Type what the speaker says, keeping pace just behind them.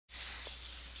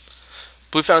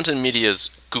Blue Fountain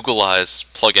Media's Google Eyes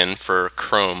plugin for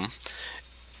Chrome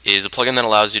is a plugin that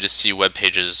allows you to see web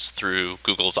pages through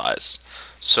Google's eyes.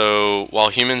 So while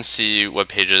humans see web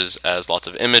pages as lots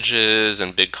of images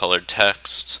and big colored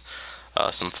text,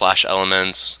 some flash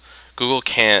elements, Google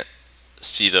can't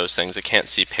see those things. It can't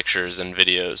see pictures and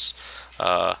videos.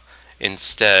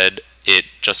 Instead, it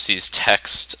just sees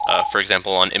text. For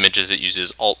example, on images, it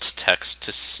uses alt text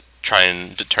to try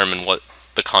and determine what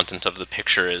the content of the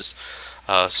picture is.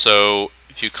 So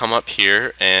if you come up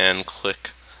here and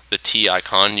click the T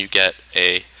icon, you get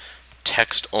a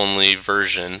text-only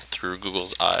version through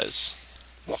Google's eyes.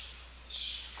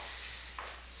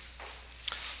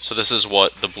 So this is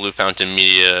what the Blue Fountain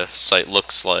Media site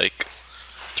looks like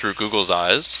through Google's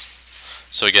eyes.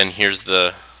 So again, here's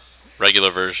the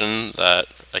regular version that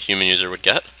a human user would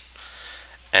get,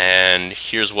 and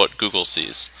here's what Google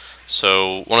sees.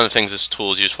 So one of the things this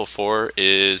tool is useful for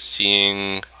is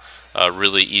seeing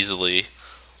really easily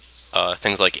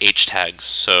things like H tags.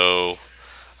 So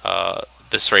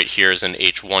this right here is an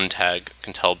H1 tag, you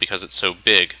can tell because it's so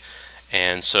big,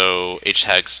 and so H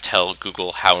tags tell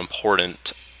Google how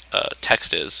important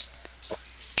text is.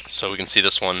 So we can see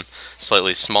this one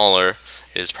slightly smaller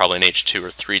is probably an H2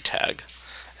 or 3 tag,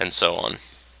 and so on.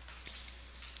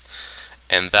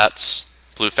 And that's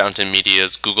Blue Fountain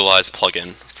Media's Google Eyes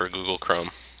plugin for Google Chrome.